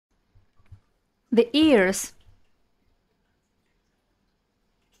The ears.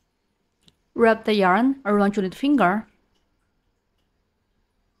 Wrap the yarn around your little finger.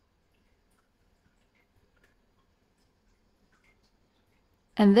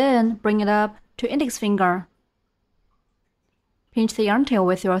 And then bring it up to index finger. Pinch the yarn tail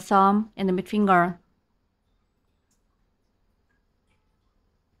with your thumb and the mid finger.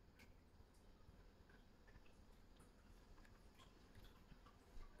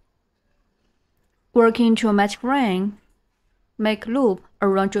 Work into a magic ring. Make a loop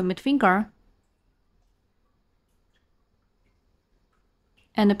around your mid finger.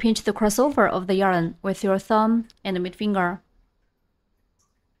 And pinch the crossover of the yarn with your thumb and the mid finger.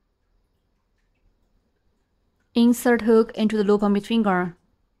 Insert hook into the loop on mid finger.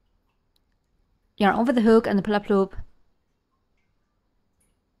 Yarn over the hook and pull up loop.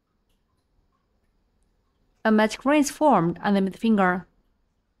 A magic ring is formed on the mid finger.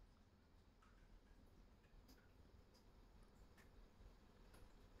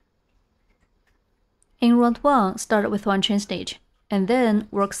 In round 1, start with 1 chain stitch, and then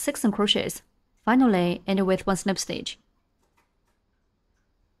work 6 single crochets. Finally, end with 1 slip stitch.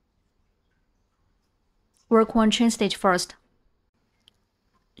 Work 1 chain stitch first.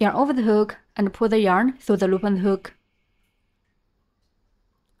 Yarn over the hook and pull the yarn through the loop on the hook.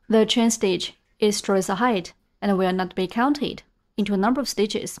 The chain stitch is trace height and will not be counted into a number of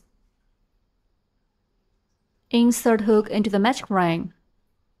stitches. Insert hook into the magic ring.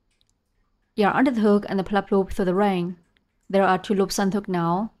 Yarn under the hook and pull up loop through the ring. There are 2 loops on the hook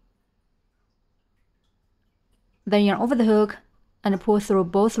now. Then yarn over the hook and pull through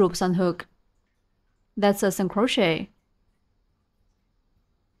both loops on the hook. That's a single crochet.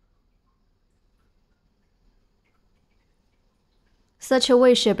 Such a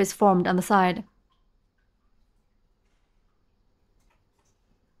V shape is formed on the side.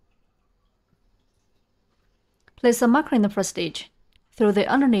 Place a marker in the first stitch, through the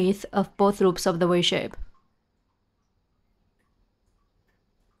underneath of both loops of the V shape.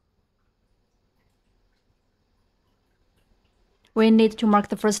 We need to mark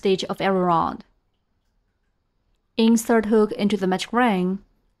the first stitch of every round. Insert hook into the magic ring.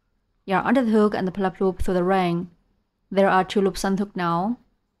 Yarn under the hook and pull up loop through the ring. There are 2 loops on the hook now.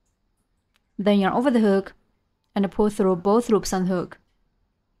 Then yarn over the hook and pull through both loops on the hook.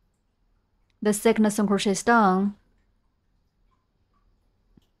 The second single crochet is done.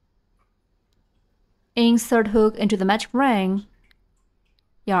 Insert hook into the magic ring.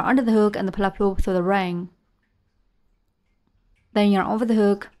 Yarn under the hook and pull up loop through the ring. Then yarn over the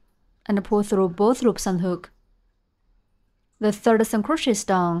hook and pull through both loops on the hook. The third single crochet is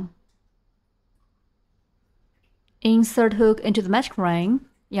done. Insert hook into the magic ring.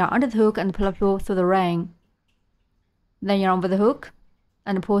 Yarn under the hook and pull up loop through the ring. Then yarn over the hook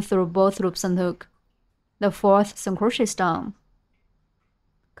and pull through both loops on the hook. The fourth single crochet is done.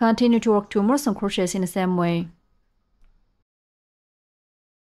 Continue to work 2 more single crochets in the same way.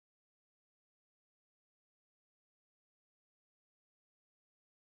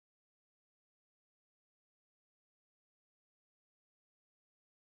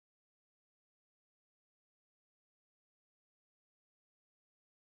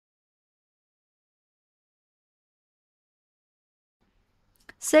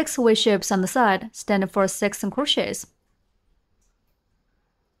 Six V shapes on the side stand for 6 single crochets.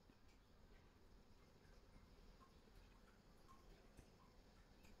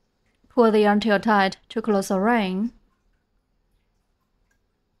 Pull the yarn tail tight to close the ring.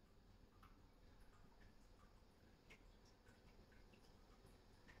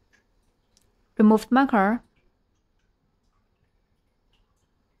 Remove the marker.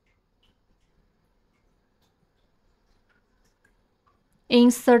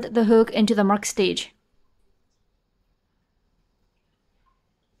 Insert the hook into the mark stitch.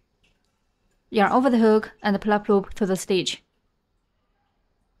 Yarn over the hook and pull up loop through the stitch.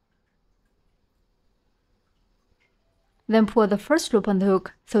 Then pull the first loop on the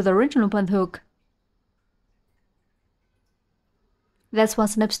hook through the original loop on the hook. That's 1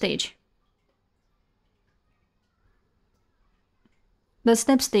 snip stitch. The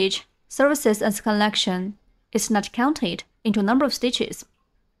snip stitch serves as a connection. It's not counted into a number of stitches.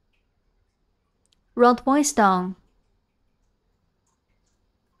 Round 1 is done.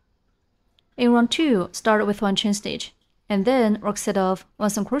 In round 2, start with 1 chain stitch, and then work set of 1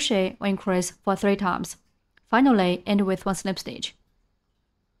 single crochet or increase for 3 times. Finally, end with 1 slip stitch.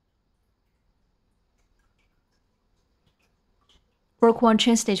 Work 1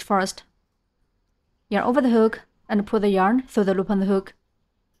 chain stitch first. Yarn over the hook and pull the yarn through the loop on the hook.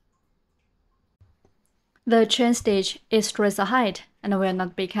 The chain stitch is twice the height and will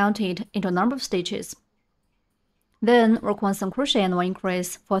not be counted into a number of stitches. Then work 1 single crochet and 1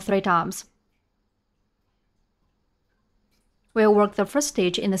 increase for 3 times. We'll work the first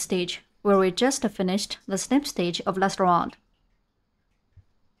stitch in the stitch where we just finished the snip stitch of last round.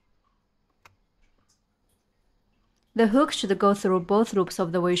 The hook should go through both loops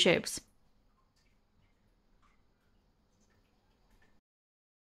of the V-shapes.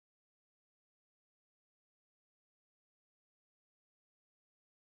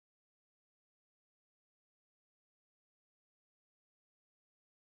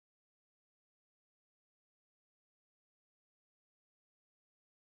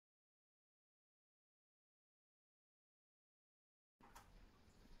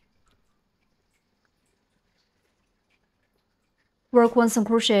 Work 1 single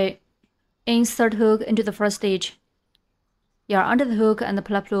crochet, insert hook into the first stitch, yarn under the hook and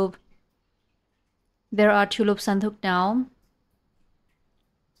pull up loop. There are 2 loops and hook down.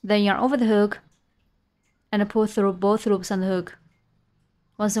 Then yarn over the hook and pull through both loops and hook.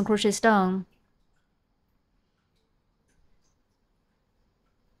 1 single crochet is done.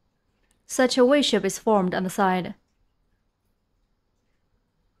 Such a V shape is formed on the side.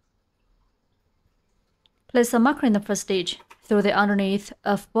 Place a marker in the first stitch through the underneath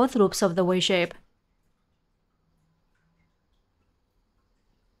of both loops of the V shape.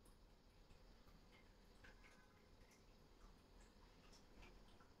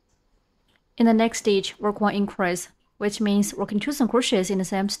 In the next stitch, work 1 increase, which means working 2 single crochets in the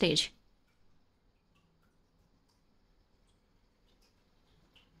same stitch.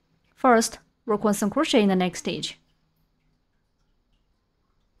 First, work 1 single crochet in the next stitch.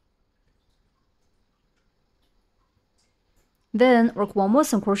 Then work 1 more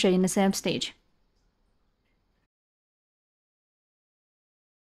single crochet in the same stitch.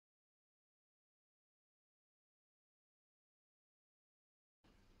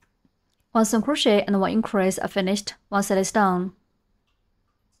 One single crochet and 1 increase are finished once it is done.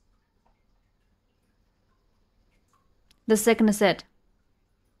 The second set.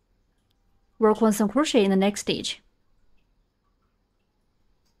 Work 1 single crochet in the next stitch.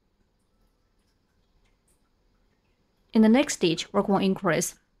 In the next stitch, work 1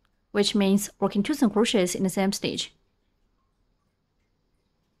 increase, which means working 2 single crochets in the same stitch.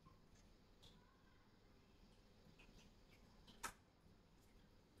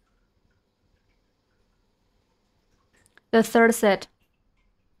 The third set.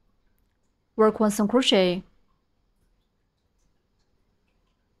 Work 1 single crochet.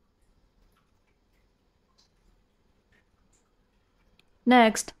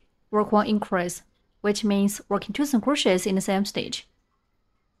 Next, work 1 increase, which means working 2 single crochets in the same stitch.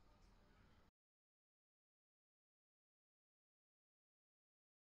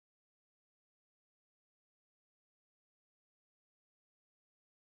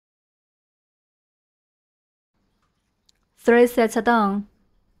 Three sets are done.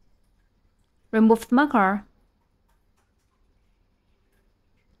 Remove the marker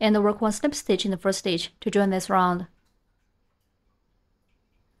and work 1 slip stitch in the first stitch to join this round.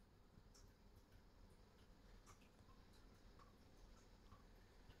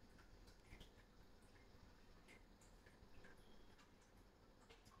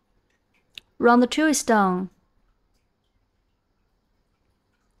 Round 2 is done.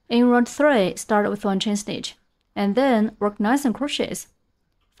 In round 3, start with 1 chain stitch, and then work 9 single crochets.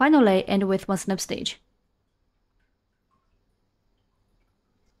 Finally, end with 1 slip stitch.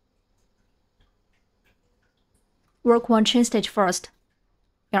 Work 1 chain stitch first.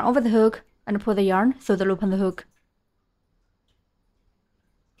 Yarn over the hook and pull the yarn through the loop on the hook.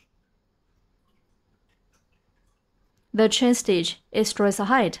 The chain stitch is twice the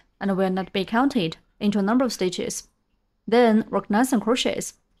height and will not be counted into a number of stitches. Then work 9 single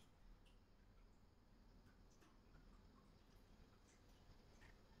crochets.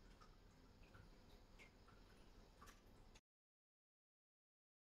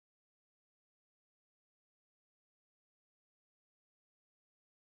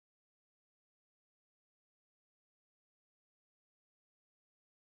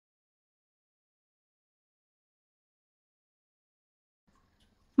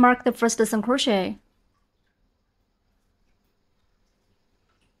 Mark the first single crochet.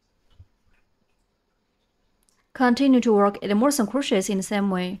 Continue to work 8 more single crochets in the same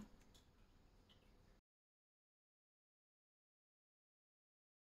way.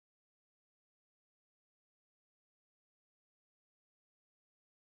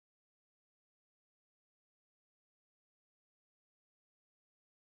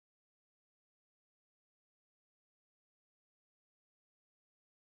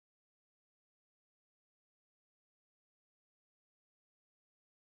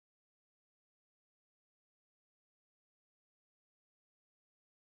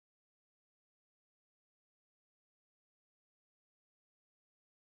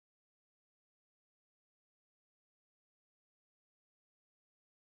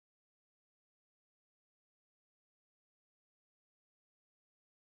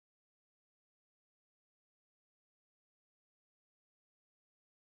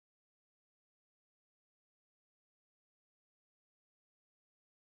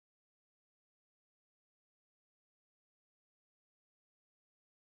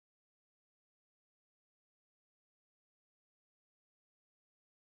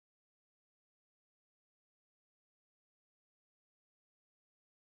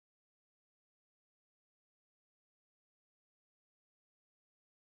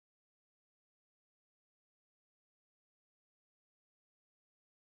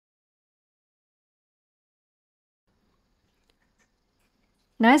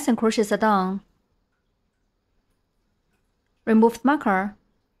 9 single crochets are done. Remove the marker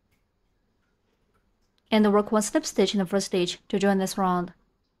and work 1 slip stitch in the first stitch to join this round.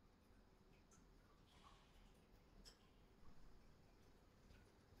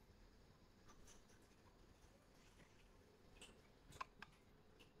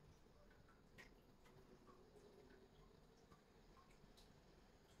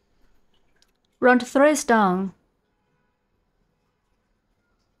 Round 3 is done.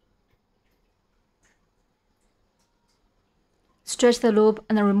 Stretch the loop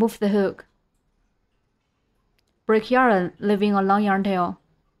and remove the hook. Break yarn, leaving a long yarn tail.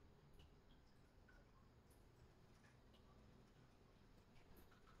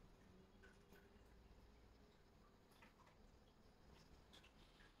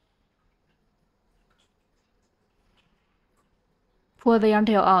 Pull the yarn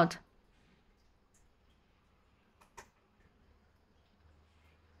tail out.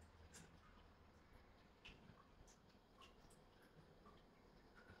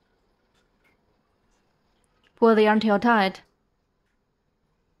 Pull the yarn tail tight.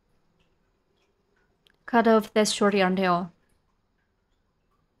 Cut off this short yarn tail.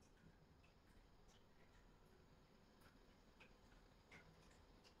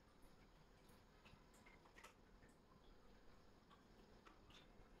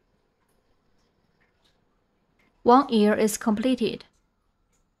 One ear is completed.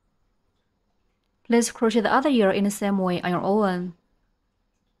 Please crochet the other ear in the same way on your own.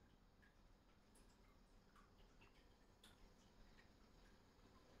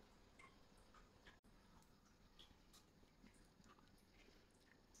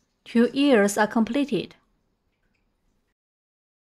 Two ears are completed.